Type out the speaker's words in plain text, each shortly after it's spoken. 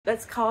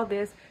let's call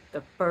this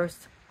the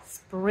first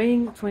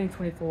spring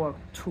 2024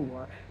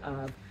 tour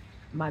of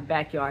my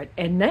backyard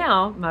and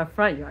now my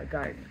front yard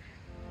garden.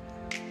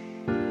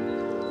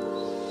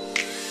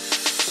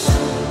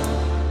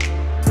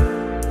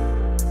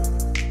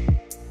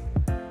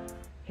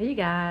 Hey you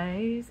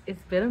guys,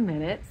 it's been a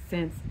minute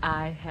since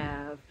I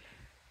have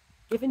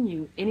given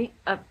you any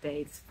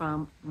updates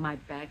from my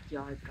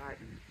backyard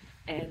garden.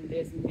 And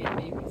there's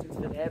many reasons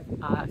for that.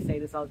 I say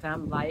this all the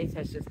time, life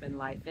has just been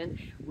lifing.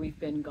 We've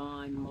been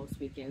gone most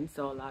weekends,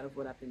 so a lot of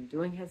what I've been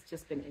doing has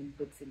just been in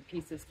bits and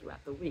pieces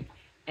throughout the week.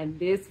 And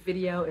this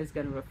video is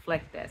going to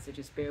reflect that, so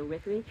just bear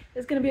with me.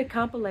 It's going to be a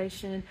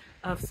compilation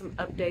of some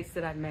updates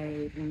that I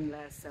made in the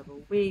last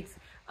several weeks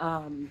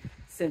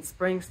since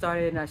spring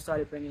started and I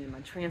started bringing in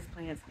my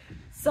transplants.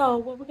 So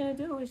what we're going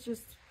to do is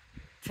just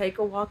take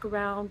a walk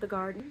around the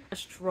garden, a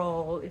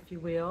stroll, if you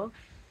will,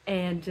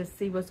 and just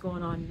see what's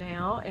going on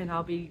now. And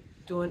I'll be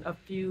doing a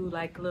few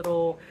like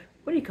little,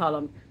 what do you call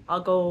them?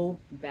 I'll go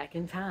back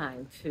in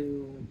time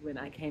to when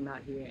I came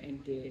out here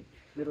and did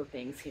little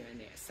things here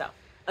and there. So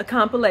a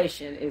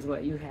compilation is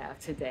what you have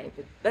today.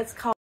 But let's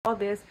call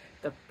this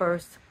the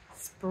first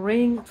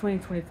spring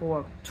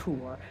 2024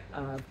 tour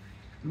of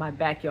my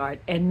backyard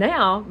and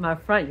now my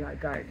front yard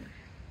garden.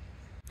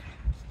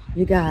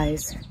 You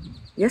guys,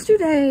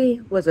 yesterday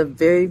was a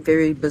very,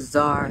 very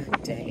bizarre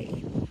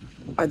day,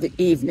 or the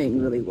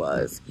evening really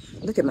was.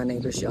 Look at my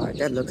neighbor's yard.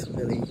 That looks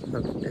really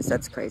horrendous.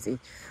 That's crazy.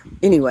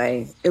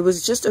 Anyway, it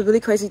was just a really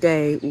crazy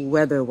day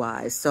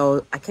weather-wise.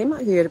 So I came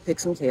out here to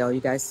pick some kale.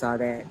 You guys saw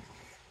that.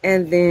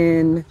 And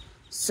then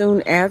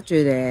soon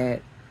after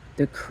that,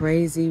 the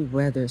crazy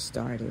weather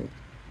started.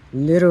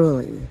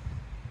 Literally,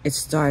 it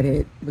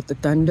started with the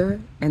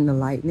thunder and the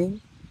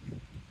lightning.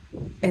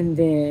 And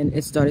then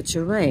it started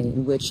to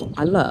rain, which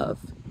I love.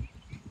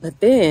 But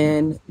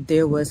then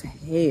there was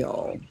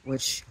hail,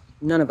 which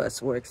none of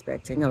us were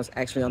expecting. I was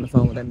actually on the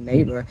phone with a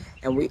neighbor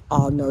and we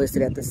all noticed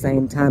it at the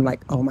same time, like,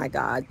 oh my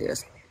God,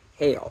 there's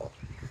hail.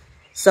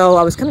 So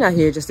I was coming out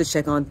here just to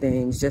check on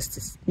things, just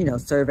to, you know,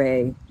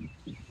 survey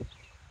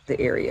the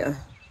area.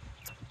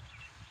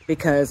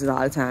 Because a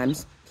lot of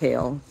times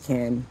hail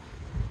can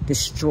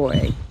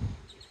destroy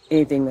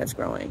anything that's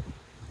growing.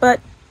 But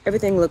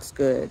everything looks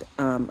good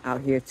out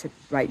here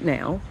right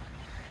now.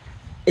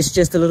 It's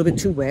just a little bit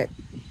too wet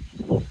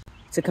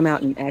to come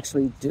out and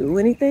actually do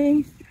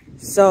anything.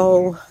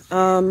 So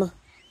I'm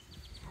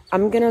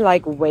gonna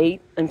like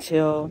wait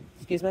until,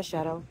 excuse my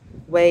shadow,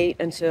 wait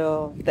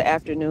until the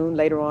afternoon,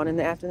 later on in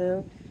the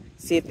afternoon,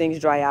 see if things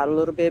dry out a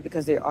little bit,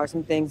 because there are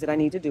some things that I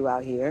need to do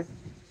out here.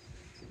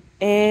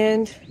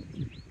 And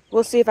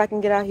we'll see if I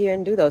can get out here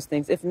and do those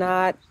things. If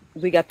not,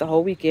 we got the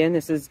whole weekend.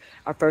 This is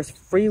our first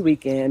free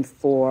weekend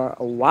for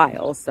a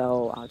while,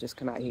 so I'll just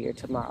come out here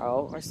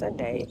tomorrow or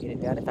Sunday and get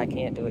it done if I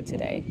can't do it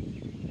today.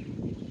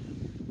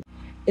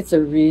 It's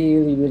a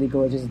really, really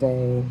gorgeous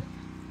day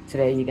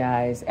today, you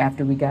guys.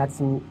 After we got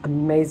some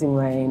amazing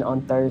rain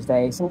on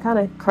Thursday, some kind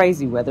of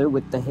crazy weather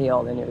with the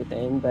hail and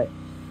everything, but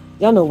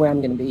y'all know where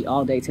I'm gonna be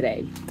all day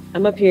today.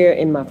 I'm up here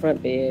in my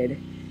front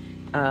bed,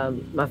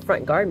 my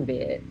front garden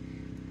bed.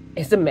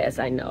 It's a mess,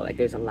 I know, like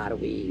there's a lot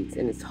of weeds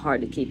and it's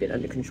hard to keep it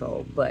under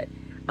control, but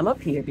I'm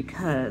up here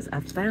because I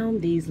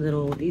found these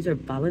are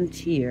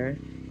volunteer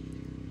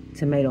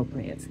tomato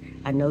plants.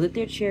 I know that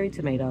they're cherry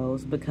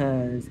tomatoes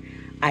because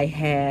I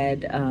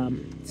had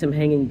some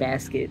hanging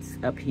baskets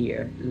up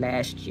here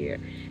last year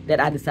that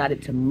I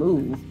decided to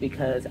move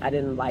because I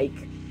didn't like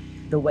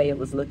the way it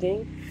was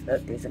looking.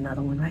 There's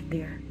another one right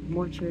there,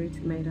 more cherry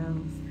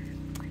tomatoes.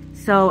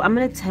 So I'm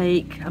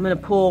gonna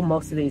pull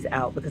most of these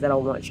out because I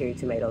don't want cherry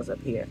tomatoes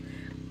up here.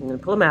 I'm gonna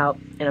pull them out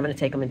and I'm gonna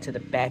take them into the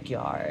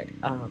backyard.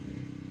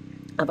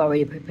 I've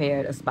already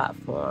prepared a spot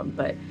for them,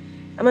 but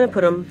I'm gonna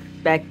put them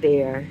back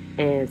there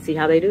and see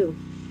how they do.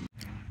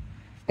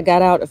 I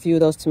got out a few of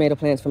those tomato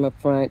plants from up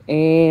front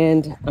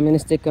and I'm gonna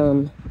stick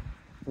them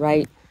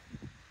right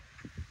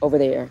over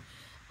there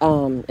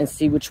and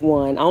see which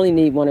one. I only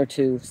need one or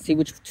two, see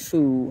which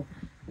two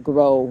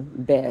grow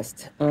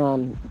best.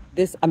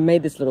 I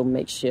made this little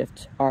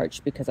makeshift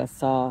arch because I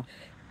saw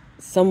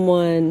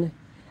someone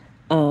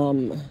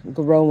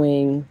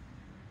growing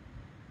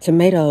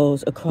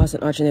tomatoes across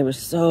an arch and they were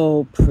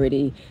so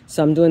pretty.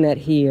 So I'm doing that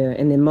here,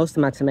 and then most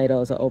of my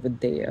tomatoes are over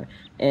there,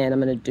 and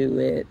I'm gonna do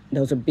it.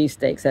 Those are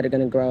beefsteaks that are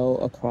gonna grow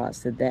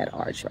across that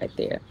arch right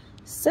there.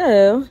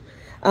 So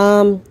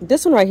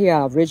this one right here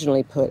I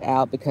originally put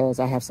out because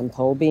I have some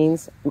pole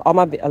beans. A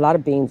lot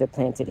of beans are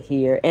planted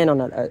here and on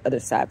the other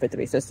side for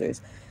Three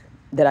Sisters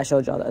that I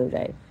showed y'all the other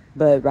day.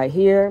 But right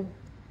here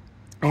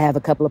I have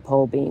a couple of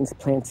pole beans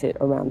planted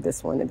around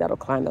this one, and that'll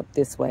climb up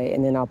this way,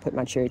 and then I'll put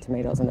my cherry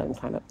tomatoes and let them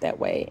climb up that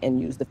way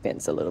and use the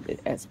fence a little bit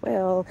as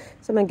well.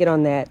 So I'm gonna get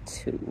on that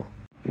too.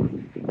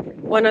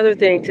 One other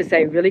thing to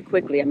say really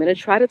quickly, I'm gonna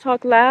try to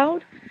talk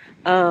loud,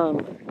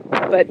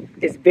 but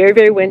it's very,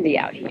 very windy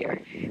out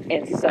here,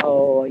 and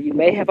so you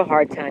may have a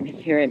hard time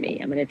hearing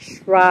me. I'm gonna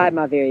try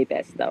my very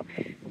best though.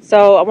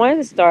 So I wanted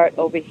to start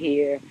over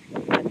here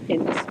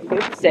in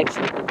this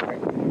section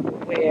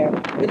where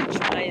I'm really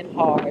trying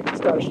hard to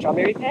start a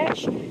strawberry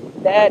patch.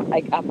 That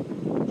I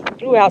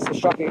threw out some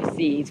strawberry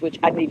seeds, which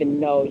I didn't even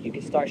know you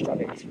could start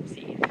strawberries from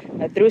seed.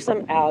 I threw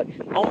some out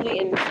only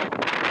in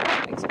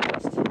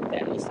exposed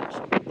that little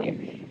section right there,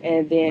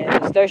 and then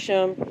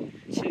nasturtium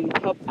to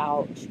help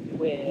out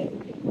with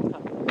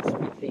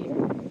right there.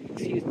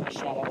 Excuse my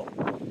shadow.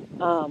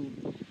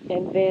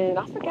 And then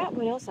I forgot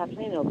what else I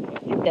planted over there. I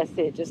think that's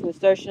it. Just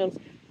nasturtiums,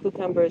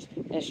 cucumbers,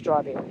 and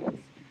strawberries.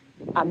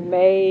 I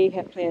may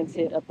have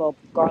planted a bulb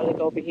of garlic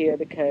over here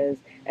because,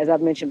 as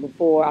I've mentioned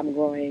before, I'm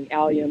growing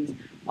alliums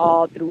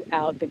all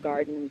throughout the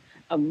garden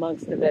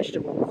amongst the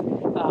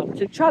vegetables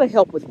to try to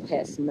help with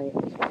pests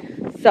mainly.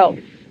 So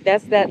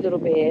that's that little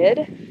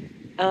bed.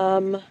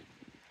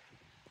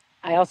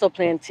 I also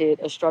planted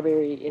a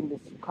strawberry in this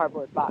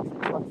cardboard box.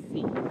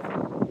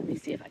 Let me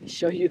see if I can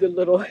show you the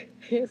little,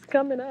 it's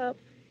coming up.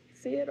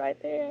 See it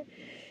right there?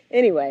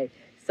 Anyway,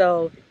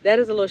 so that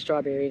is a little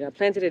strawberry, and I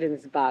planted it in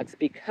this box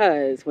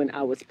because when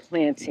I was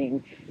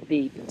planting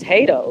the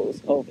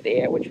potatoes over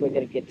there, which we're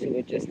going to get to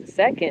in just a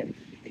second,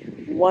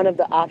 one of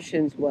the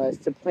options was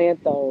to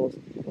plant those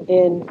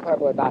in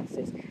cardboard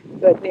boxes.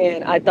 But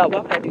then I thought,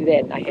 why would I do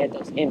that? And I had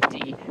those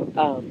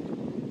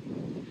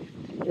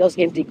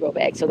empty grow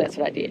bags, so that's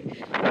what I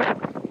did.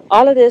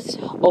 All of this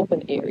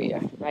open area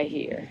right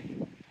here,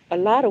 a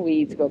lot of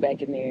weeds go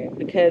back in there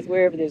because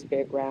wherever there's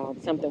bare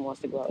ground, something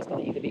wants to grow. It's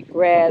going to either be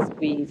grass,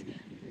 weeds,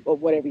 or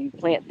whatever you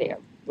plant there,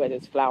 whether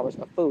it's flowers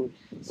or food.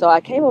 So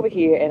I came over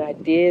here and I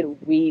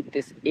did weed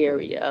this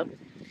area.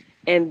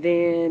 And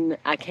then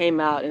I came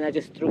out and I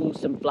just threw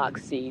some block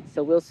seeds.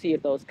 So we'll see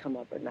if those come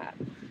up or not.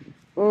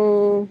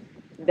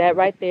 That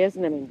right there is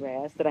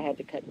lemongrass that I had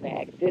to cut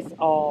back.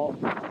 All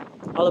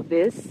of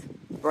this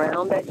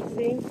brown that you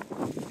see,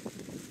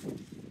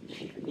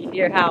 you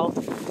hear how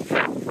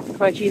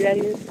crunchy that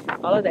is?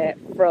 All of that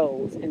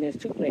froze, and there's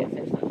two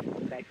plants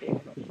back there.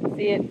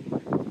 See it?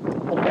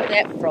 All of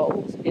that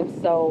froze.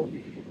 And so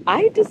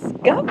I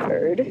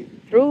discovered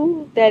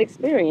through that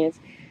experience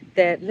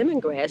that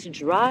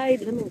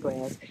dried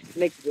lemongrass,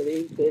 makes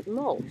really good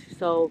mulch.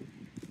 So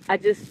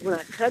when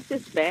I cut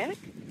this back,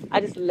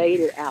 I just laid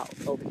it out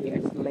over here. I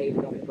just laid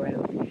it on the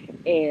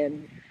ground.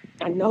 And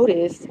I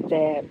noticed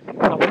that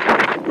I was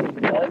getting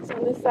bugs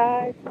on this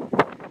side.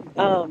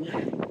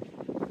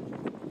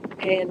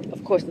 And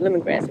of course, the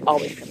lemongrass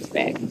always comes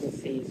back. You can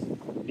see it's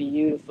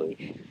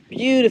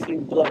beautifully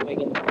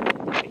blowing in the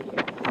wind here.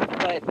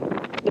 But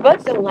the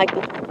bugs don't like the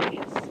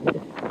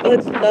lemongrass.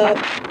 Bugs love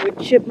wood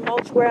chip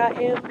mulch where I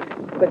am,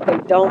 but they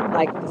don't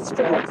like the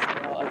strong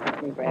smell of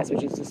lemongrass,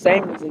 which is the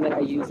same reason that I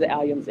use the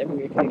alliums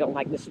everywhere, because they don't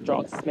like the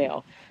strong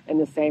smell.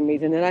 And the same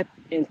reason that I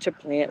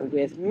interplant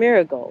with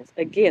marigolds.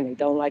 Again, they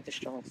don't like the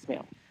strong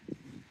smell.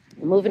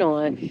 Moving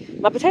on,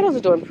 my potatoes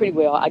are doing pretty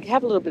well. I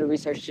have a little bit of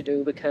research to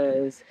do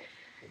because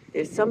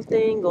there's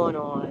something going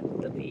on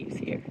with the leaves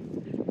here.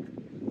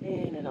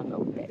 And I don't know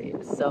what that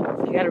is. So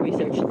I got to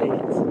research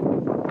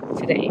that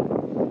today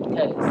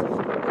because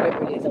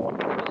whatever it is, I want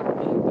to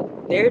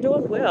do. They're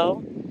doing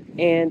well.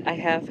 And I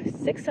have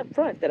 6 up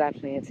front that I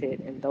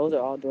planted, and those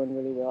are all doing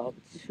really well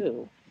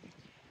too.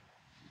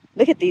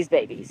 Look at these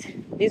babies.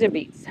 These are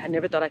beets. I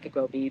never thought I could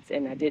grow beets,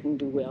 and I didn't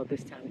do well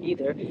this time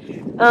either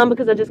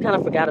because I just kind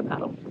of forgot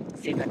about them.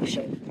 Let's see if I can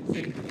show you.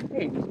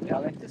 Hey,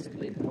 y'all, let this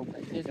split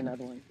open. Here's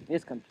another one.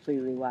 It's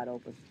completely wide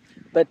open.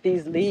 But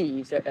these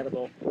leaves are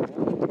edible.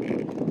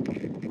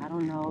 I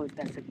don't know if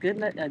that's a good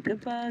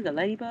bug, a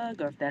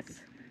ladybug, or if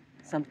that's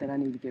something I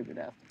need to get rid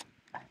of.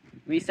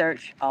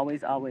 Research,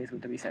 always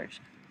with the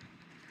research.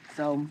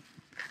 So,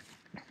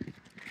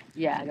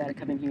 yeah, I got to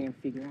come in here and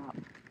figure out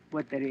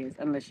what that is,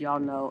 unless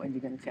y'all know and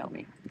you're going to tell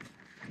me.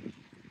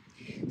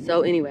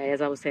 So anyway,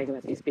 as I was saying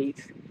about these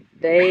beets,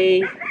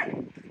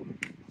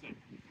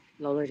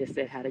 Lola just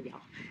said hi to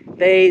y'all.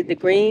 The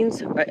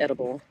greens are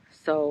edible,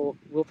 so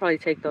we'll probably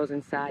take those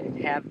inside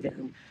and have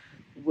them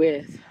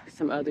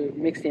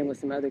mixed in with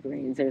some other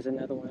greens. There's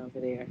another one over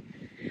there.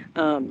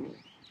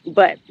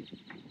 But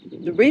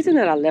the reason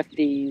that I left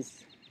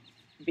these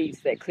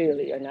beets that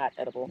clearly are not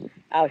edible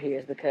out here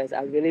is because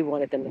I really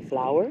wanted them to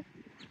flower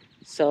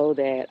so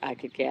that I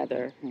could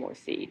gather more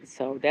seeds.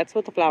 So that's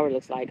what the flower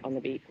looks like on the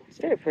beet. It's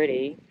very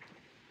pretty.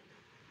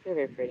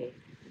 Very pretty.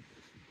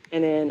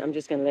 And then I'm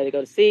just going to let it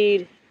go to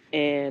seed,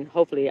 and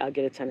hopefully I'll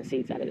get a ton of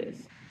seeds out of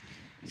this.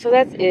 So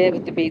that's it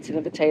with the beets and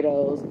the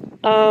potatoes.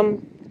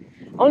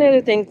 Only other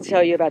thing to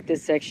tell you about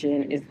this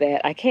section is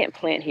that I can't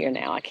plant here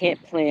now. I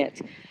can't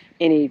plant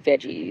any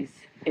veggies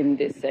in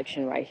this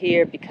section right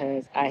here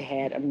because I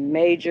had a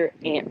major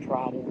ant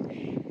problem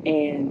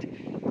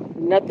and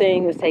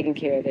nothing was taking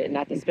care of it.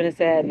 Not the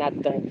spinosad, not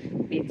the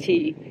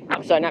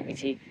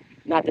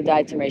not the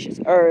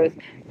diatomaceous earth,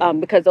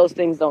 because those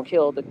things don't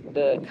kill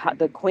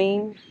the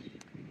queen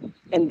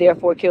and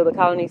therefore kill the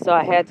colony. So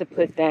I had to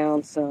put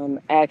down some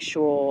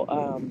actual,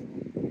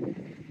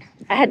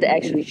 I had to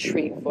actually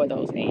treat for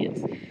those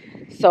ants.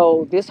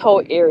 So this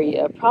whole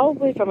area,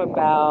 probably from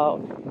about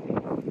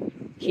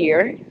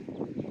here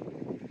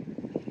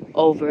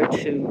over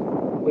to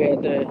where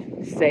the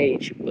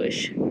sage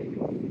bush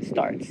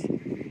starts,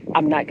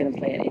 I'm not going to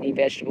plant any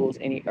vegetables,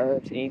 any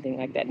herbs, anything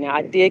like that. Now,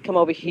 I did come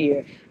over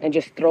here and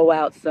just throw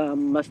out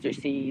some mustard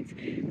seeds.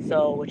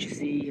 So what you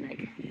see,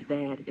 like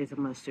that is a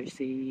mustard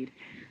seed.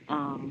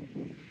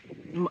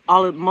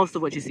 Most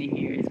of what you see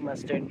here is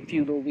mustard, a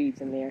few little weeds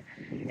in there.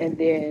 And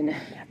then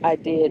I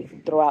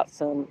did throw out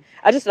some,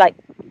 I just like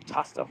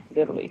tossed them,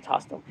 literally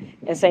tossed them.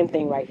 And same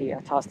thing right here,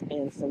 I tossed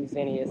in some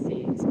zinnia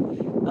seeds.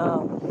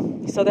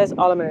 So that's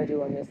all I'm going to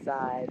do on this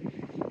side.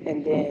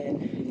 And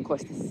then, of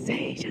course, the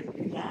sage. I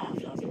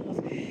love, love, love.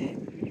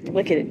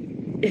 Look at it.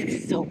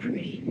 It's so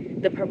pretty.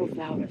 The purple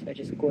flowers are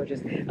just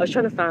gorgeous. I was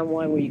trying to find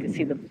one where you could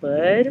see the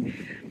bud.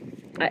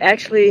 I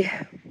actually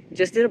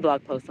just did a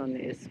blog post on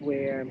this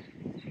where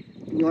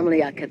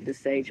normally I cut the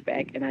sage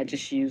back and I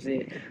just use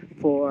it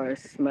for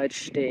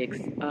smudge sticks.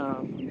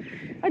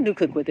 I do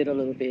cook with it a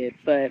little bit,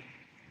 but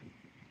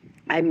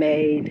I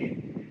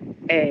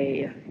made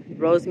a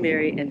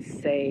rosemary and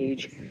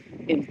sage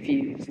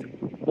infused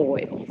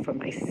oil for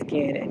my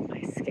skin and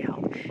my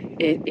scalp.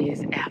 It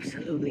is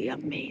absolutely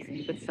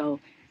amazing. But so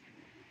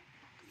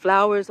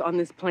flowers on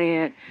this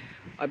plant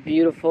are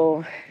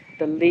beautiful.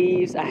 The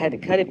leaves, I had to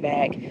cut it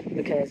back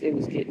because it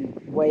was getting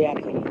way out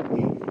of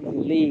hand. The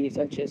leaves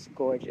are just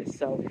gorgeous.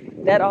 So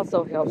that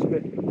also helps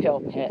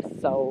repel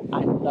pests. So I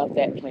love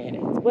that plant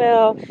as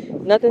well.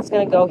 Nothing's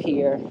going to go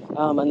here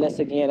unless,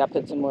 again, I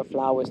put some more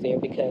flowers there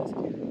because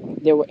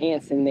there were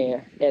ants in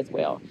there as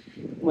well.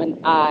 When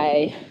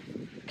I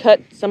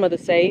cut some of the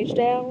sage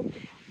down,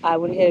 I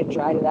went ahead and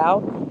dried it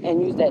out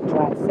and used that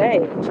dried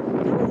sage,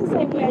 kind of the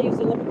same way I used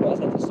the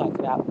lemongrass I just talked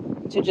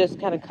about, to just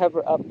kind of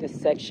cover up this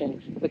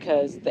section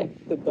because the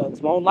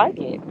bugs won't like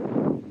it.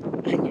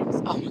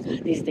 Onions, oh my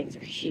God, these things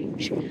are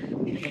huge. Look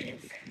at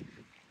this.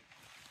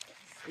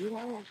 See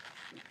that?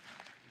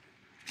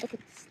 Look at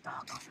the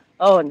stalk.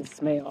 Oh, and the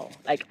smell.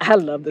 Like, I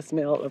love the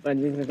smell of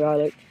onions and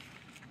garlic.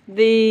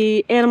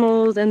 The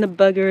animals and the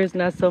buggers,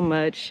 not so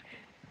much.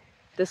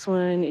 This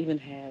one even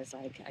has,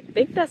 like, I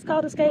think that's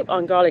called Escape.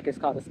 On garlic, it's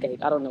called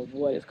Escape. I don't know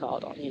what it's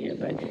called on here,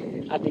 but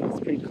I think it's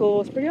pretty cool.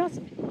 It's pretty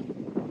awesome.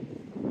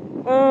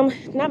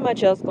 Not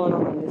much else going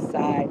on this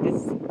side.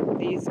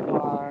 These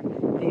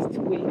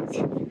twigs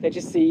that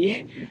you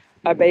see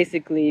are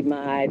basically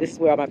this is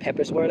where all my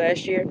peppers were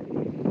last year.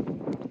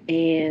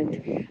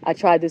 And I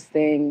tried this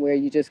thing where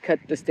you just cut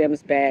the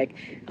stems back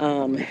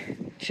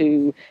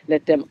to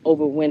let them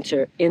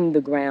overwinter in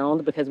the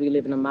ground because we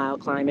live in a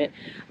mild climate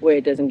where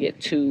it doesn't get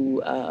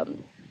too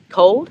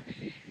cold.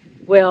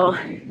 Well,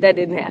 that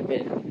didn't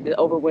happen. The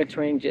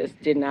overwintering just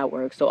did not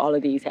work. So all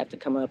of these have to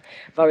come up.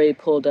 I've already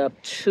pulled up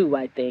 2,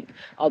 I think.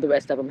 All the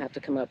rest of them have to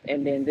come up.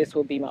 And then this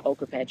will be my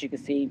okra patch. You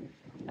can see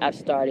I've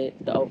started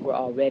the okra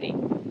already.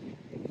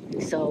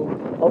 So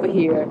over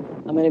here,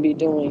 I'm going to be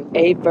doing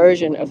a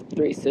version of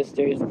Three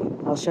Sisters.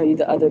 I'll show you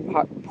the other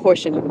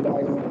portion of the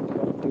garden where I'm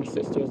doing Three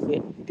Sisters,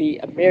 the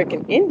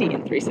American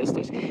Indian Three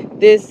Sisters.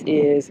 This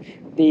is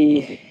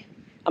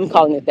I'm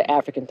calling it the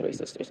African Three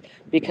Sisters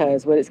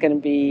because what it's going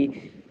to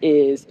be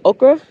is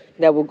okra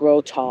that will grow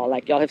tall.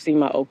 Like y'all have seen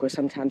my okra,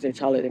 sometimes they're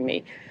taller than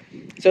me.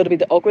 So it'll be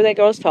the okra that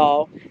grows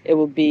tall. It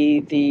will be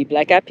the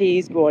black-eyed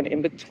peas growing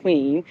in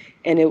between,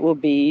 and it will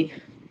be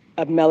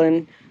a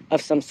melon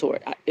of some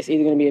sort. It's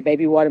either going to be a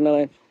baby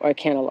watermelon or a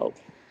cantaloupe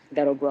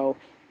that'll grow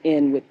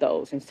in with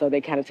those. And so they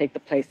kind of take the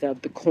place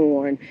of the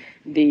corn,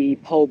 the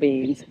pole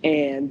beans,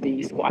 and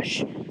the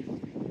squash.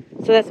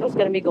 So that's what's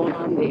going to be going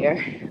on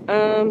there.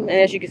 And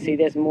as you can see,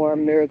 there's more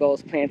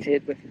marigolds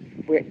planted with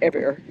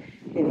wherever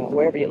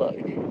you look.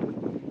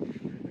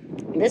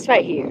 This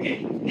right here,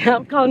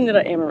 I'm calling it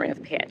an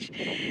amaranth patch.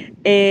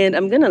 And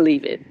I'm going to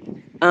leave it.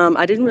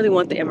 I didn't really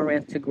want the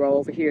amaranth to grow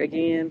over here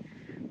again,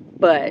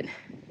 but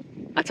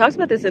I talked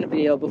about this in a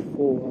video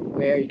before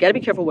where you got to be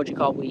careful what you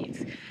call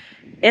weeds.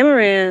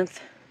 Amaranth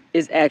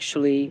is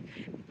actually,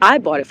 I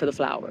bought it for the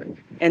flower,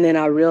 and then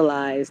I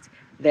realized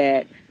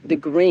that the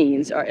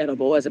greens are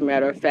edible. As a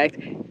matter of fact,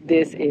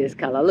 this is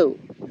kalaloo,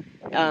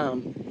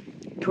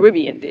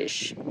 Caribbean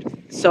dish.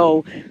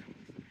 So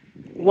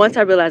once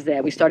I realized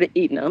that, we started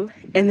eating them,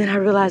 and then I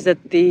realized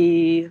that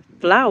the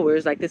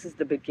flowers, like this is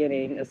the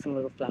beginning of some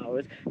little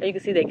flowers, and you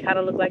can see they kind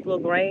of look like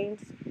little grains.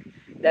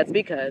 That's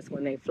because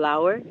when they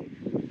flower,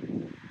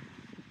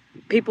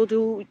 people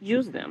do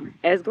use them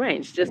as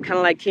grains, just kind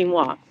of like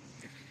quinoa.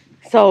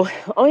 So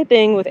the only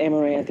thing with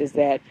amaranth is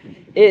that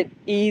it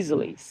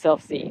easily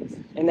self-seeds.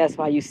 And that's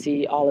why you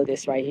see all of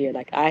this right here.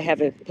 Like I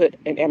haven't put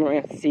an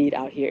amaranth seed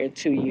out here in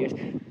 2 years.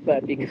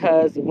 But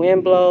because the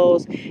wind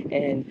blows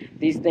and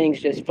these things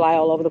just fly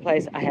all over the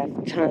place, I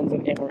have tons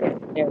of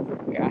amaranth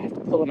everywhere. I have to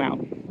pull them out.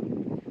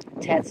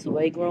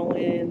 Tatsui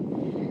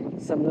growing,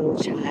 some little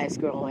chives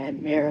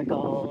growing,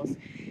 marigolds.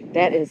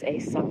 That is a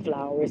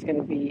sunflower. It's going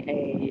to be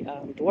a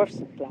dwarf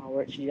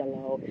sunflower. It's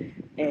yellow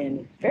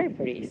and very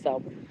pretty.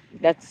 So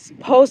that's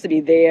supposed to be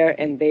there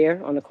and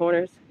there on the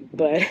corners,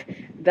 but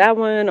that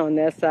one on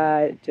that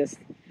side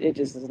it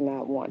just does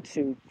not want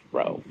to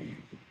grow.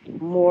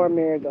 More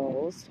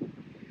marigolds.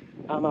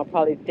 I'll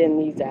probably thin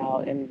these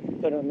out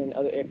and put them in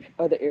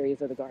other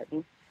areas of the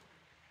garden.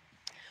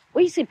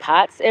 Well, you see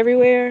pots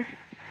everywhere.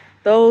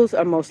 those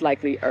are most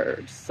likely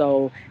herbs.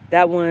 So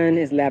that one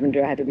is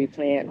lavender. I had to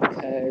replant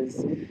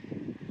because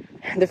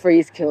the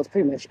freeze kills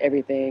pretty much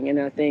everything. And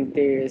I think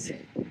there's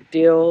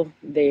dill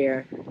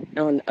there. And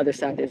on the other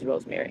side, there's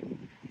rosemary.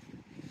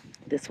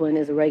 This one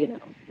is oregano.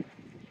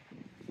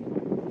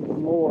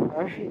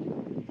 More.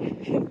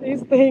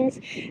 These things,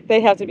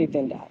 they have to be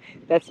thinned out.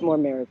 That's more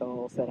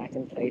marigolds that I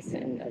can place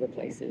in other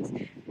places,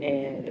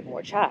 and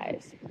more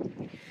chives.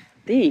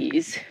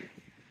 These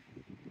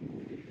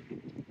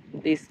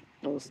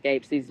little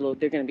scapes, they're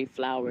going to be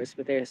flowers,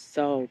 but they're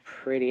so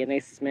pretty, and they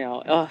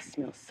smell,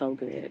 smell so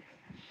good. It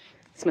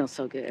smells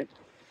so good.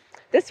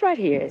 This right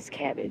here is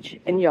cabbage.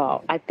 And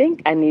y'all, I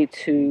think I need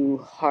to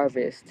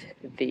harvest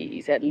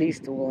these, at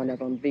least one of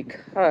them,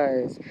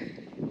 because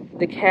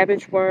the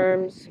cabbage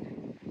worms,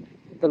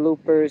 the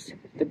loopers,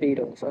 the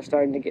beetles are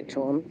starting to get to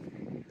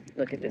them.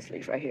 Look at this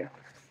leaf right here.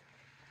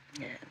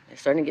 Yeah, they're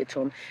starting to get to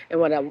them. And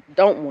what I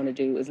don't want to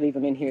do is leave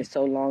them in here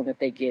so long that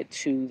they get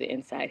to the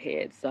inside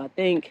head. So I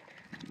think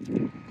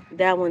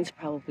that one's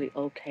probably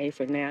okay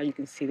for now. You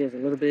can see there's a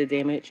little bit of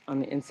damage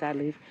on the inside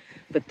leaf.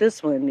 But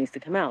this one needs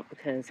to come out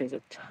because there's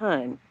a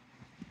ton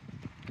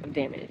of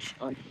damage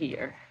on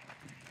here.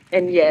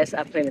 And yes,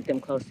 I planted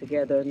them close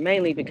together,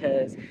 mainly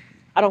because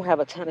I don't have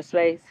a ton of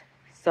space.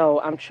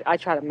 So I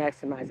try to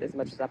maximize as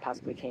much as I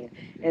possibly can.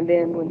 And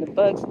then when the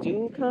bugs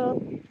do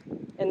come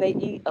and they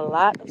eat a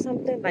lot of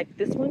something, like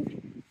this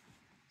one,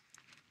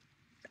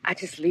 I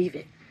just leave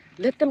it.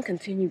 Let them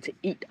continue to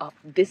eat off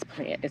this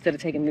plant instead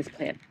of taking this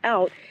plant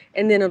out,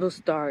 and then it'll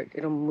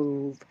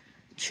move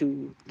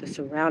to the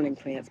surrounding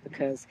plants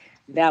because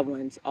that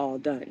one's all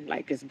done.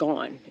 Like, it's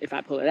gone if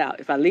I pull it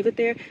out. If I leave it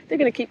there, they're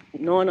going to keep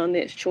gnawing on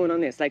this, chewing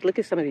on this. Like, look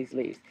at some of these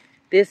leaves.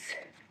 This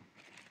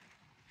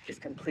is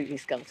completely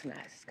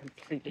skeletonized. It's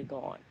completely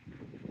gone.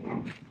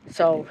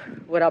 So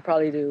what I'll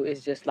probably do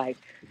is just like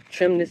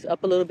trim this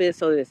up a little bit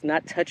so that it's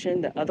not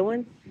touching the other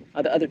one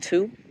or the other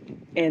two,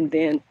 and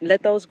then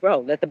let those grow.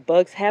 Let the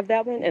bugs have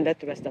that one and let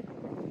the rest of them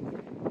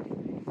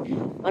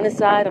grow. On the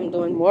side, I'm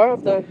doing more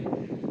of the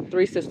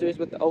Three Sisters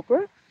with the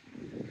okra.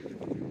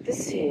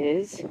 This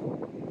is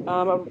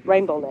a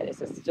rainbow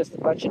lettuce. It's just a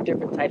bunch of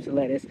different types of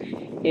lettuce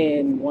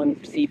in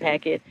one seed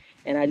packet,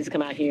 and I just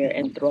come out here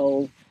and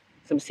throw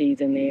some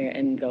seeds in there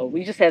and go.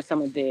 We just had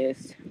some of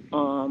this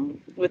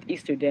with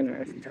Easter dinner.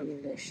 It's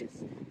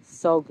delicious.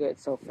 So good,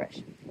 so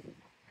fresh.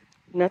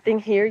 Nothing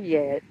here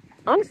yet.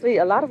 Honestly,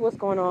 a lot of what's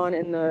going on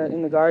in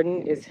the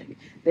garden is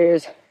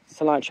there's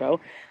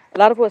cilantro. A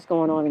lot of what's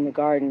going on in the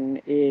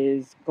garden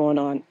is going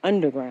on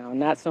underground,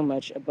 not so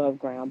much above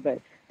ground,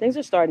 but things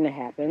are starting to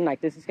happen. Like,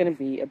 this is going to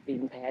be a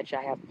bean patch.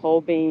 I have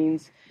pole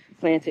beans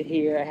planted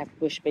here. I have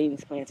bush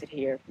beans planted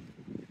here.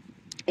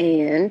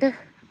 And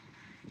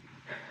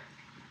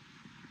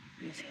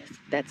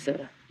that's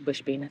a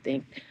bush bean, I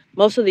think.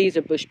 Most of these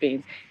are bush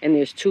beans, and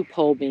there's 2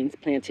 pole beans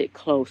planted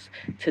close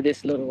to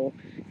this little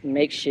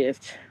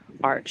makeshift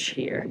arch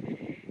here.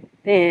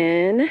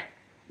 Then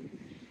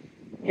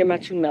here are my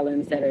 2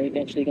 melons that are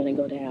eventually going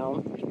to go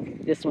down.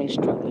 This one's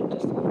struggling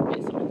just a little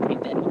bit, so I'm going to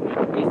take that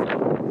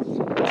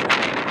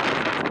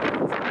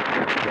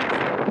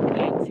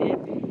planted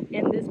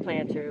in this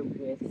planter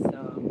with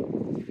some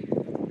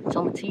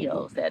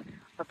tomatillos that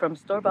are from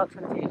store-bought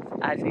tomatillos.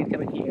 I just need to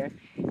come in here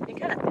and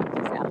kind of think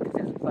this out because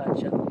there's a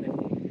bunch of them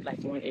in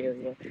like one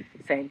area.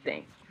 Same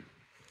thing.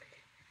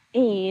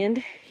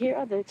 And here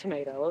are the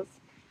tomatoes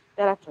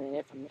that I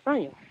planted from the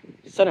front yard.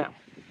 So now,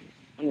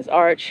 on this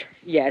arch,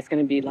 yeah, it's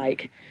going to be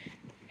like,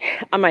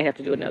 I might have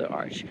to do another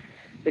arch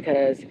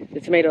because the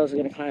tomatoes are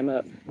going to climb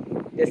up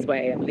this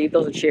way. I believe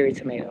those are cherry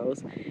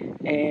tomatoes.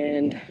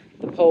 And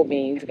the pole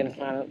beans are going to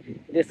climb up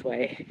this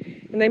way.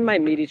 And they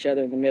might meet each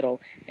other in the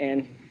middle.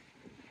 And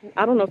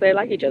I don't know if they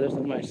like each other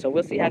so much, so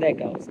we'll see how that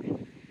goes.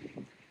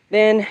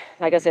 Then,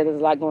 like I said,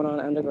 there's a lot going on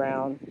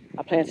underground.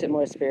 I planted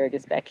more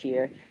asparagus back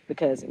here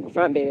because in the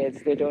front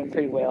beds, they're doing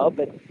pretty well,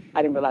 but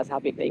I didn't realize how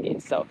big they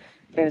get. So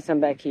planted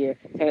some back here,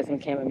 planted some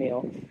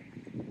chamomile.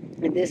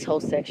 And this whole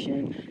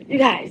section, you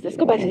guys, let's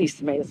go back to these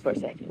tomatoes for a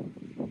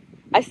second.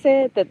 I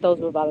said that those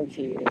were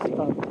volunteers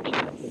from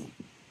Christmas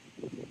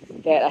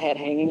that I had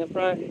hanging up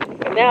front.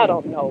 And now I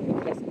don't know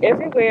because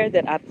everywhere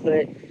that I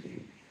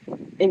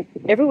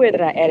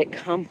added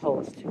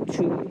compost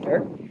to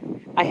dirt,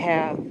 I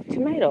have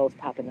tomatoes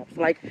popping up.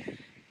 So like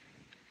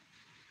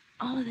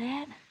all of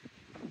that,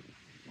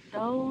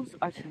 those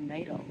are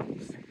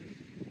tomatoes.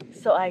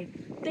 So I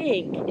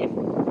think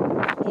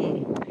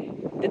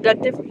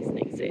deductive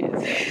reasoning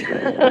says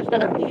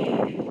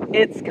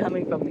it's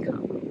coming from the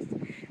compost.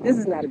 This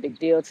is not a big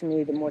deal to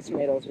me. The more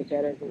tomatoes, the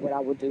better. But what I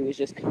will do is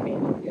just come in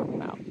and get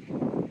them out.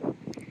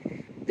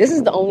 This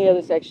is the only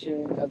other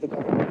section of the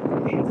garden that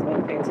has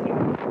been planted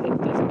out.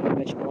 There's not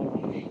much going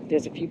on.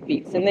 There's a few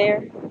beets in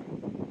there.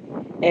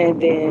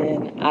 And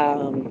then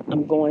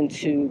I'm going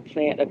to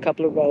plant a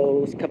couple of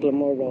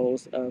more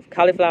rows of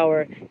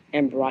cauliflower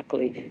and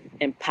broccoli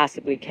and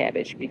possibly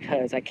cabbage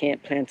because I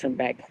can't plant them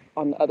back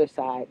on the other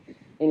side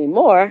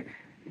anymore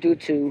due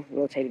to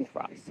rotating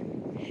frost.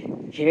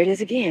 Here it is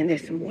again.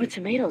 There's some more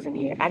tomatoes in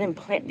here. I didn't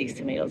plant these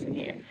tomatoes in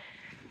here.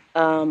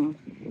 I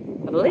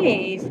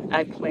believe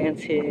I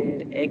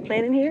planted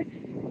eggplant in here,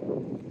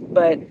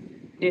 but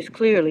there's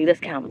clearly, let's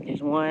count.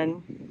 There's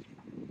 1,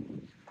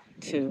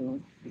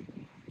 2,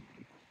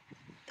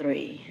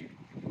 3,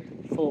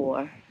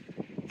 4,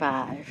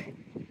 5,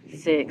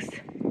 6,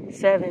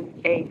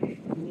 7,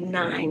 8,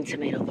 9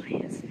 tomato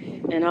plants.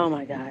 And oh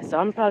my God, so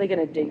I'm probably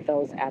gonna dig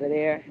those out of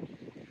there,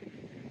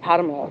 pot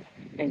them up,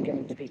 and give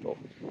them to people.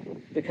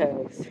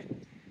 Because,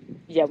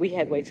 yeah, we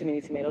had way too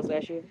many tomatoes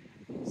last year.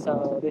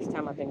 So this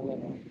time I think I'm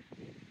gonna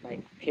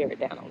like pare it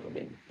down a little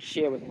bit,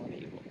 share with more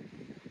people.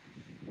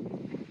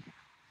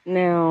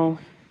 Now,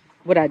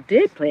 what I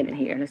did plant in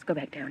here, let's go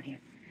back down here.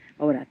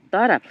 Or what I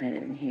thought I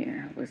planted in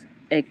here was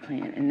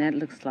eggplant, and that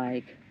looks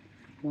like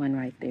one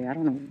right there. I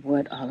don't know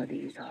what all of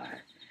these are.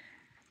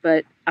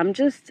 But I'm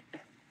just,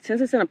 since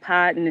it's in a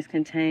pot and it's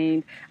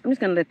contained, I'm just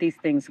going to let these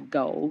things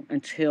go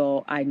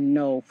until I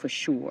know for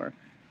sure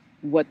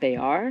what they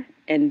are.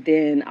 And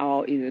then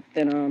I'll either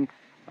thin them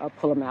or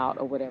pull them out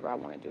or whatever I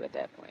want to do at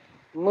that point.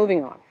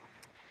 Moving on.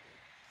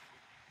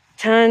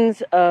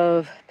 Tons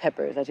of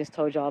peppers. I just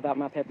told y'all about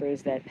my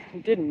peppers that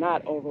did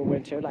not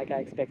overwinter like I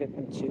expected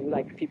them to,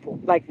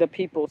 like the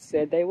people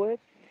said they would.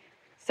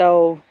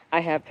 So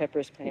I have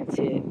peppers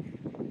planted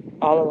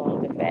all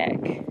along the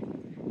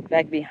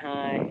back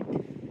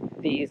behind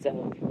these,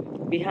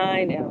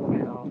 behind and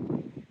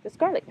around this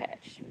garlic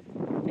patch.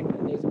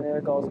 And there's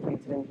marigolds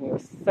planted in here.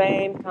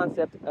 Same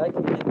concept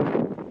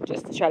again,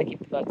 just to try to keep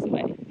the bugs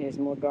away. Here's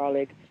more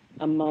garlic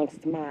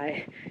amongst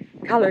my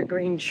collard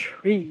green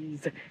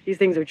trees. These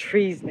things are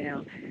trees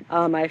now.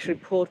 I actually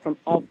pulled from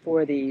all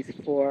 4 of these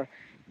for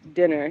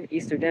dinner,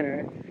 Easter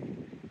dinner.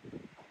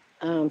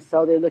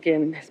 So they're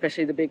looking,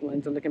 especially the big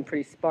ones, are looking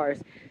pretty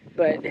sparse.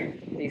 But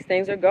these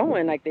things are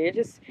going, like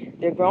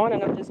they're growing,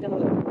 and I'm just gonna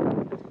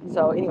look.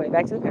 So anyway,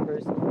 back to the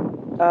peppers.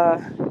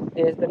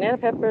 There's banana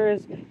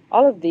peppers.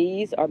 All of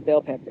these are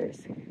bell peppers.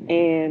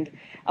 And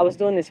I was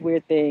doing this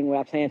weird thing where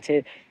I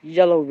planted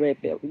yellow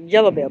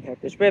bell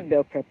peppers, red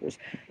bell peppers.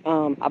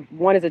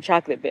 One is a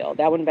chocolate bell.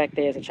 That one back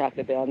there is a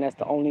chocolate bell, and that's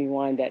the only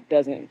one that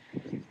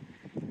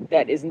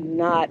is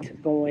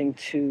not going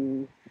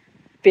to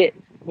fit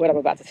what I'm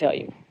about to tell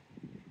you.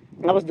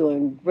 I was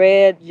doing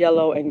red,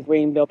 yellow, and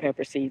green bell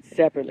pepper seeds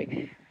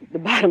separately. The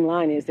bottom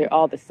line is they're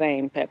all the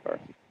same pepper.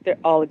 They're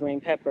all a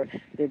green pepper.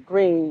 They're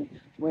green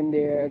when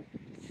they're,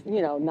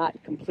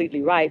 not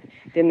completely ripe.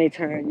 Then they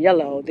turn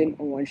yellow, then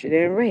orange,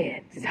 then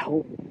red.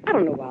 So I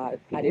don't know why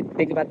I didn't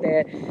think about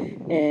that.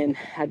 And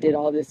I did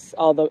all this,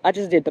 although I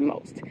just did the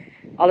most.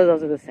 All of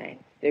those are the same.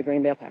 They're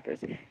green bell peppers.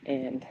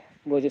 And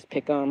we'll just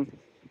pick them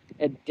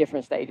at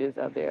different stages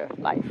of their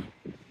life.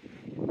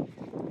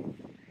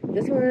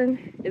 This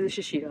one is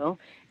a shishito,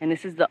 and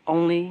this is the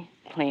only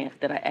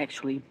plant that I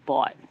actually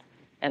bought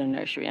at a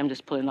nursery. I'm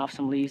just pulling off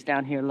some leaves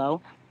down here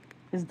low.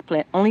 This is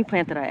the only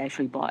plant that I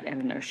actually bought at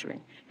a nursery.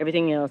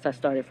 Everything else I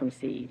started from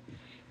seed.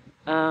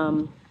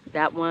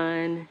 That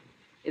one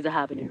is a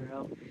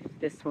habanero.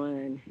 This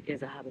one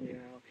is a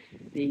habanero.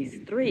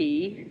 These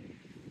 3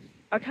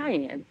 are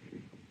cayenne.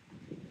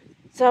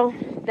 So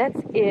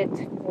that's it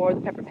for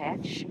the pepper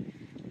patch.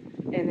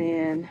 And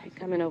then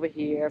coming over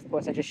here, of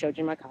course, I just showed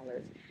you my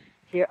collards.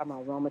 Here are my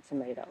Roma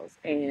tomatoes,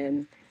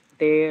 and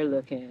they're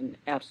looking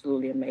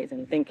absolutely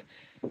amazing. I think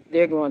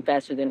they're growing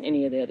faster than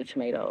any of the other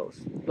tomatoes,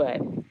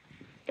 but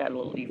got a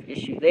little leaf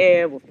issue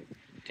there. We'll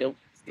still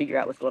figure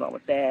out what's going on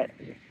with that.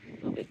 A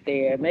little bit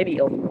there, maybe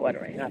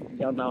overwatering.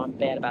 Y'all know I'm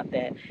bad about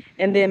that.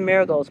 And then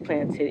marigolds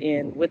planted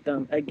in with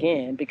them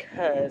again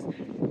because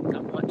I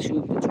want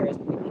to deter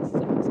some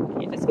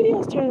weeds. This video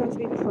is turning out to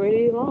be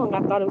pretty long.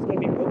 I thought it was going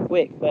to be real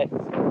quick, but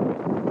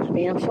I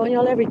mean, I'm showing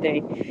y'all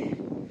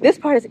everything. This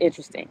part is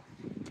interesting.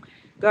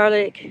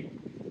 Garlic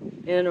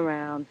in and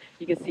around.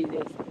 You can see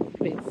there's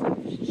bits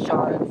of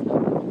shards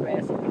of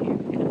grass over here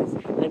because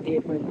I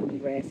did bring the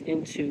grass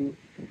into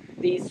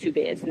these 2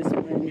 beds, this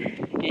one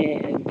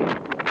and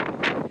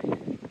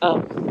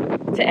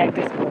to act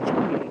as mulch,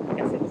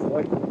 like I said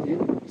before.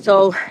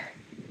 So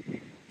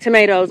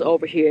tomatoes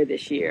over here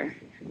this year.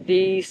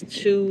 These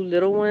 2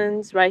 little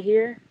ones right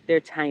here,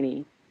 they're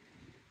tiny.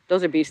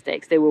 Those are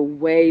beefsteaks. They were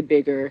way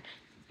bigger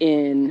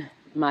in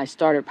my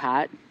starter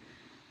pot.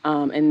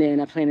 And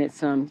then I planted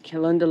some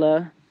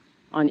calendula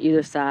on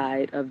either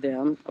side of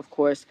them. Of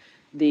course,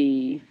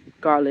 the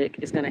garlic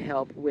is going to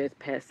help with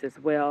pests as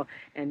well,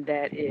 and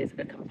that is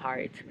a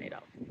Campari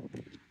tomato.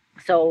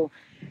 So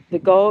the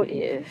goal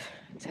is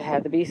to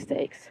have the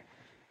beefsteaks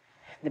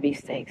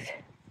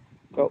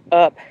grow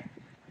up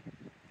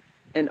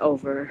and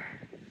over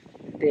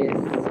this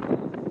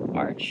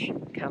arch,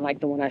 kind of like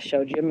the one I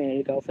showed you a minute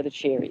ago for the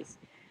cherries.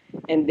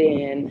 And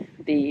then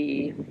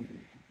the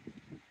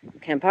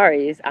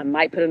Camparis, I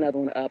might put another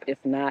one up.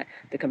 If not,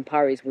 the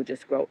Camparis will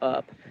just grow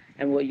up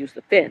and we'll use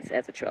the fence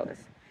as a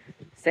trellis.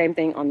 Same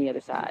thing on the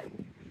other side.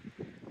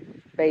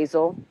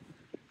 Basil,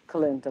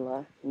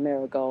 calendula,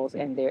 marigolds,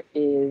 and there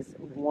is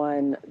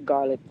 1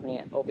 garlic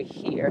plant over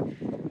here.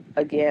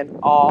 Again,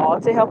 all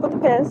to help with the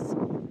pests.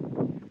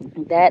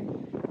 That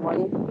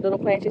 1 little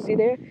plant you see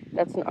there,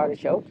 that's an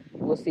artichoke.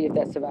 We'll see if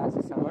that survives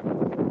the summer.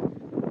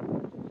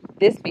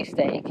 this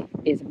beefsteak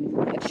is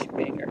much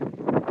bigger.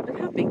 Look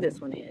how big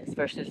this one is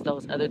versus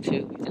those other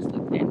two we just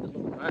looked at, the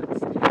little runs.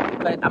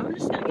 But I'm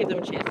just going to give them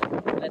a chance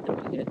to let them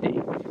do their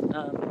thing.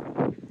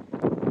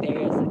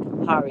 There's a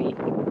Campari,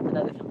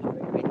 another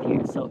Campari right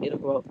there. So it'll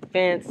grow up the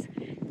fence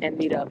and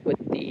meet up with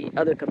the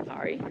other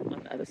Campari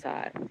on the other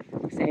side.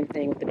 Same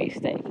thing with the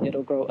beefsteak.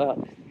 It'll grow up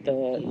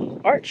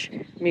the arch,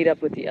 meet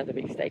up with the other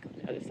beefsteak on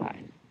the other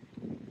side.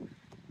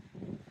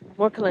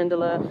 More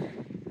calendula,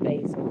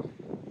 basil.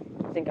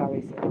 I think I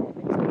already said that.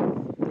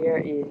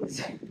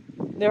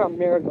 There are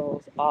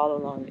marigolds all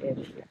along the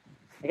edge here.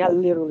 Like I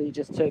literally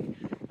just took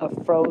a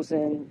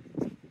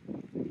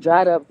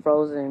dried up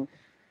frozen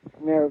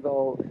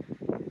marigold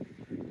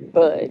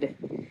bud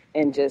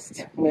and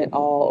just went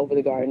all over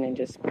the garden and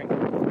just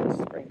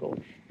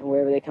sprinkled. And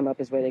wherever they come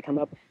up is where they come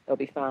up. They'll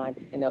be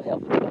fine and they'll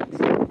help with the bugs.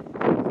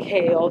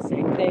 Kale,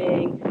 same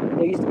thing.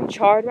 There used to be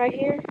chard right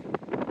here,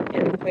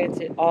 and we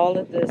planted all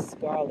of this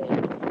garlic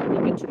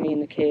in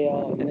between the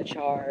kale and the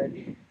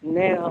chard.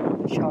 Now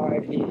the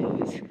chard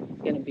is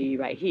going to be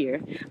right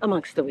here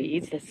amongst the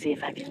weeds. Let's see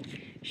if I can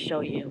show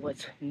you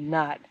what's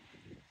not.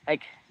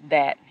 Like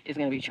that is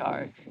going to be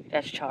chard.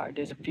 That's chard.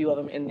 There's a few of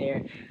them in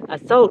there. I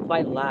sold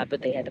quite a lot,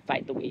 but they had to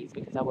fight the weeds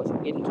because I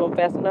wasn't getting to them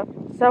fast enough.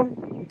 So,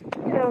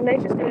 you know,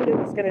 nature's going to do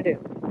what it's going to do.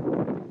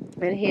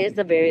 And here's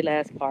the very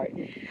last part.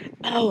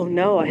 Oh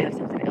no, I have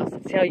something else to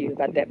tell you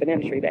about that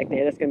banana tree back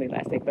there. That's going to be the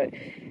last thing. But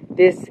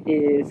this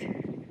is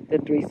the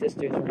Three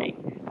Sisters ring.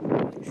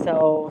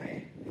 So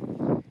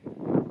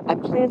I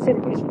planted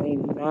originally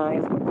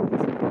 9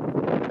 months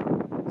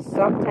ago.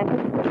 Some type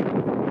of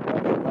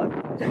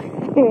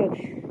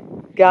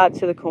got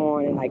to the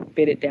corn and like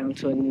bit it down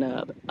to a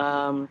nub.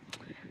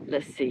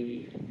 Let's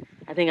see.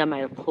 I think I might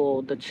have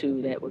pulled the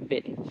 2 that were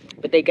bitten,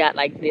 but they got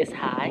like this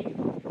high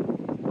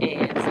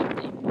and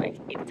something like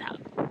at the top.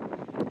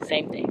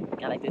 Same thing,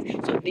 got like this.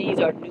 So these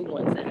are new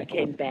ones that I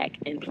came back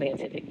and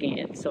planted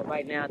again. So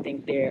right now I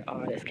think there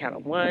are, let's count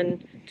them,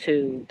 1,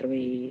 2,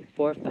 3,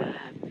 4, 5,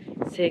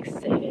 6,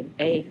 7,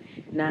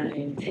 8,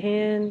 9,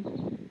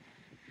 10,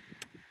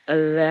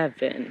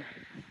 11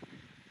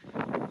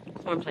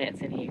 corn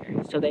plants in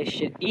here. So they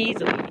should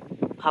easily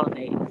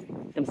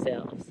pollinate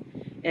themselves.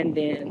 And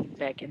then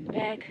back in the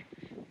back,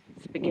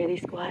 spaghetti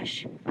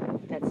squash.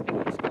 That's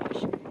spaghetti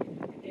squash.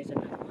 There's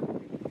another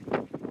one.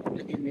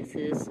 And then this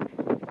is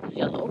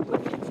yellow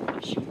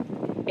squash.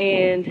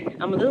 And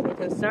I'm a little bit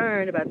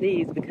concerned about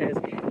these because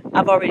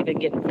I've already been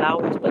getting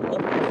flowers, but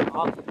look, they're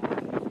off.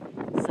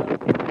 So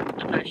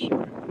I'm not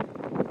sure.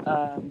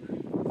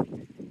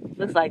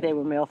 Looks like they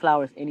were male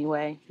flowers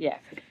anyway. Yeah.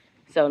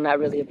 So not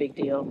really a big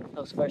deal,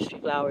 those first 2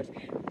 flowers.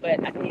 But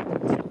I need them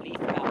to leaf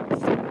flowers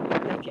so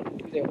they can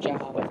do their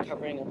job of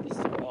covering up the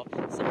soil.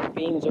 Some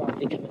beans are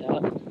already coming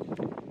up.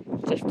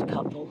 Just a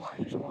couple.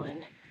 There's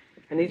one.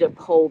 And these are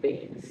pole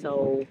beans.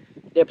 So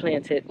they're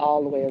planted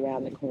all the way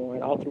around the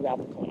corn, all throughout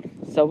the corn.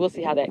 So we'll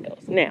see how that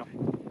goes. Now,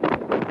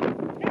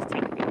 let's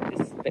talk about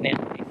this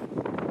banana leaf.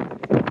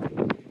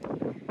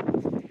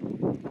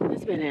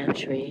 This banana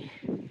tree,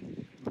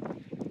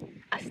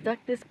 I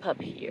stuck this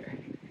pup here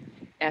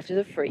after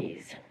the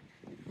freeze.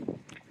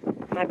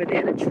 My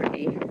banana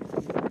tree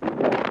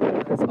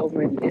was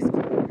over in this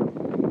corner,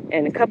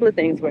 and a couple of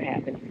things were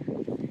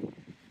happening.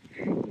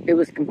 It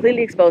was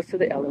completely exposed to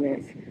the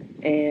elements,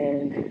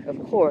 and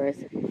of course,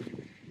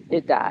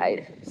 it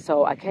died.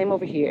 So I came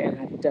over here and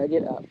I dug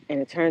it up, and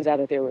it turns out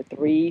that there were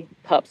 3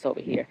 pups over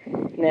here.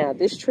 Now,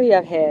 this tree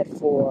I've had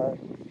for,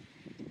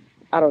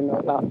 I don't know,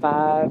 about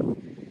 5,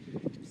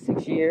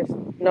 6 years.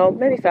 No,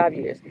 maybe 5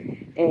 years.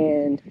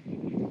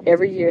 And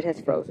every year it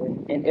has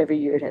frozen, and every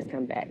year it has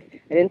come back.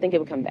 I didn't think it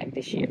would come back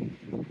this year.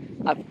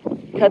 I've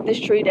cut this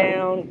tree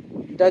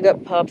down, dug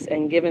up pups,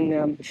 and given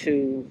them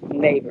to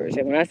neighbors.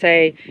 And when I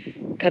say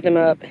cut them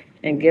up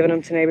and given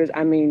them to neighbors,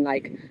 I mean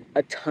like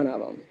a ton of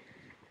them.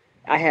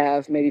 I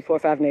have maybe 4 or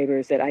 5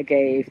 neighbors that I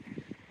gave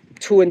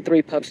 2 and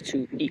 3 pups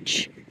to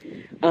each.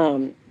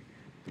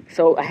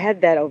 So I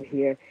had that over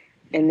here.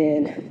 And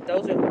then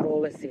those are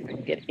little, let's see if I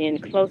can get in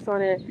close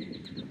on it.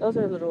 Those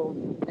are little,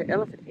 they're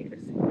elephant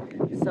ears.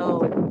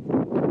 So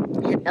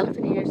you have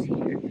elephant ears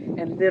here,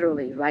 and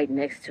literally right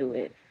next to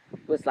it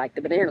was like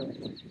the banana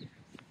leaf.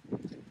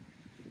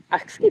 I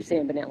keep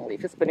saying banana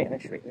leaf, it's a banana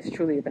tree. It's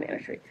truly a banana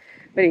tree.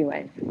 But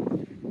anyway,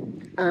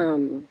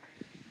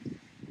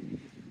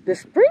 the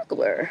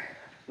sprinkler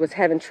was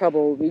having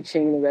trouble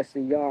reaching the rest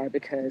of the yard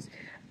because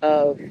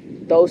of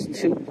those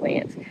 2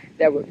 plants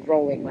that were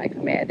growing like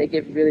mad. They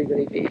get really,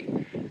 really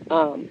big.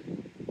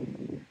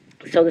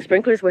 So the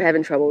sprinklers were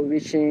having trouble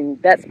reaching,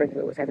 that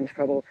sprinkler was having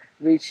trouble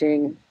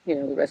reaching, you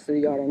know, the rest of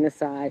the yard on this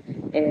side,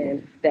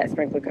 and that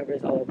sprinkler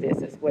covers all of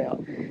this as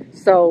well.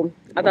 So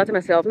I thought to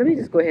myself, let me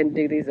just go ahead and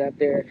dig these up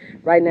there.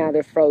 Right now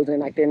they're frozen,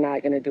 like they're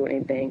not going to do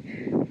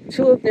anything.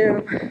 2 of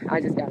them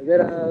I just got rid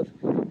of,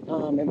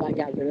 and by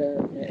got rid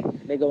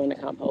of, they go in the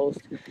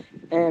compost.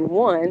 And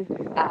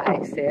 1,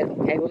 I said,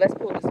 okay, well, let's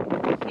pull this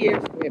one here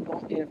so it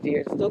won't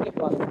interfere. It's still get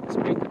water from the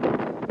sprinkler,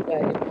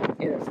 but it won't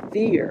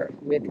interfere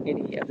with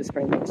any of the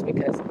sprinklers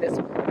because this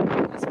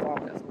one is far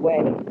enough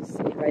away.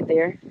 See it right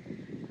there?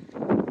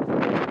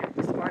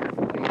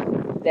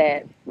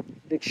 that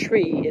the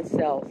tree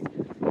itself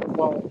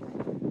won't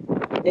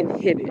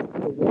inhibit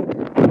the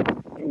water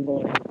from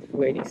going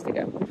where it needs to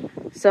go.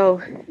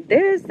 So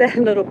there's that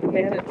little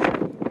banana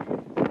tree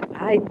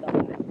I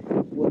thought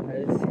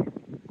was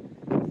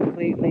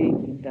completely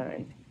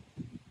done.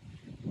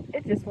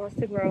 It just wants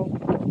to grow.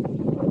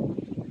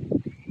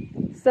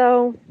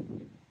 So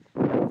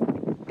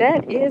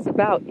that is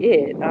about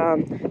it.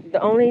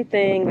 The only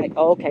thing, like,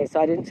 okay, so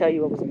I didn't tell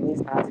you what was in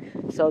these pots.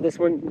 So this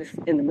one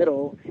in the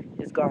middle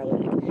is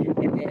garlic,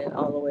 and then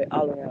all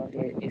around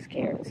it is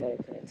carrots that I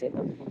planted.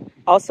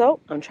 Also,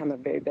 I'm trying my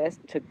very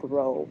best to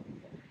grow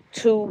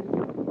 2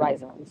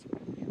 rhizomes.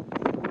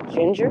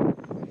 Ginger,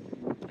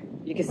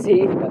 you can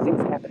see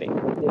nothing's happening.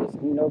 There's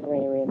no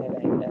greenery in that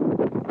area.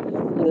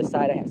 On the other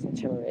side, I have some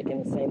turmeric,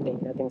 and the same thing,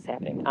 nothing's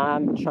happening.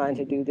 I'm trying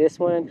to do this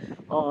one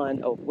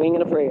on a wing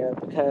and a prayer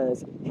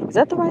because, is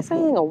that the right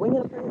saying? A wing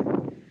and a prayer?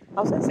 I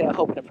was going to say a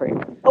hope and a prayer.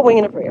 A wing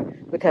and a prayer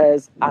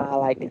because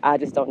I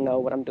just don't know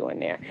what I'm doing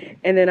there.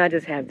 And then I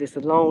just have this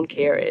lone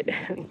carrot.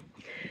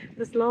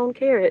 This lone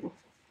carrot.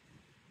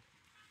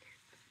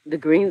 The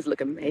greens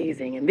look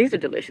amazing, and these are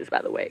delicious,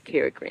 by the way.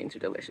 Carrot greens are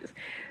delicious.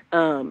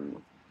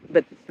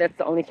 But that's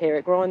the only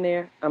carrot growing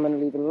there. I'm going to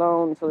leave it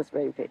alone until it's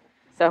ready to pick.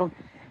 So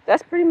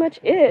that's pretty much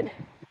it,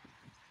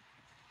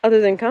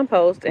 other than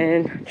compost.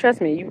 And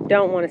trust me, you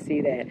don't want to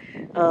see that.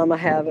 I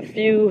have a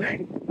few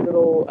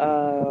little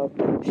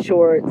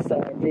shorts,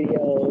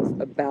 videos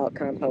about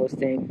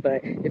composting.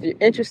 But if you're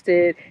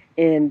interested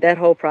in that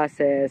whole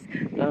process,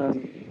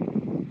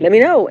 let me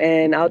know,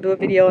 and I'll do a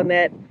video on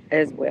that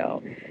as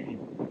well.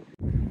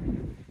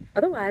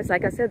 Otherwise,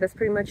 like I said, that's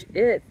pretty much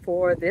it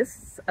for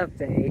this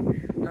update.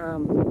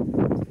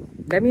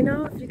 Let me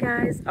know if you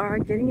guys are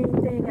getting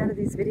anything out of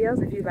these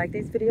videos. If you like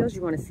these videos,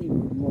 you want to see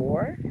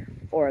more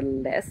or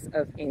less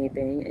of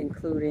anything,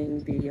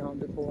 including the home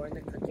decor and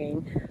the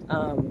cooking.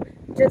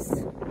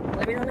 Just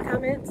let me know in the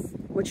comments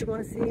what you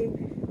want to see,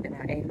 and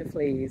I aim to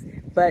please.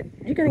 But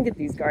you're going to get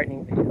these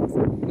gardening videos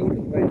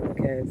either way,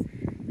 because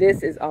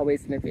this is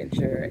always an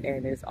adventure,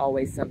 and there's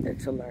always something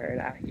to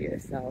learn out here.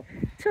 So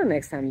till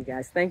next time, you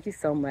guys, thank you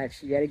so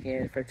much yet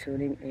again for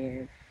tuning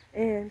in,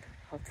 and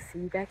hope to see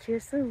you back here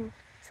soon.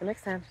 Till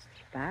next time,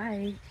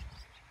 bye.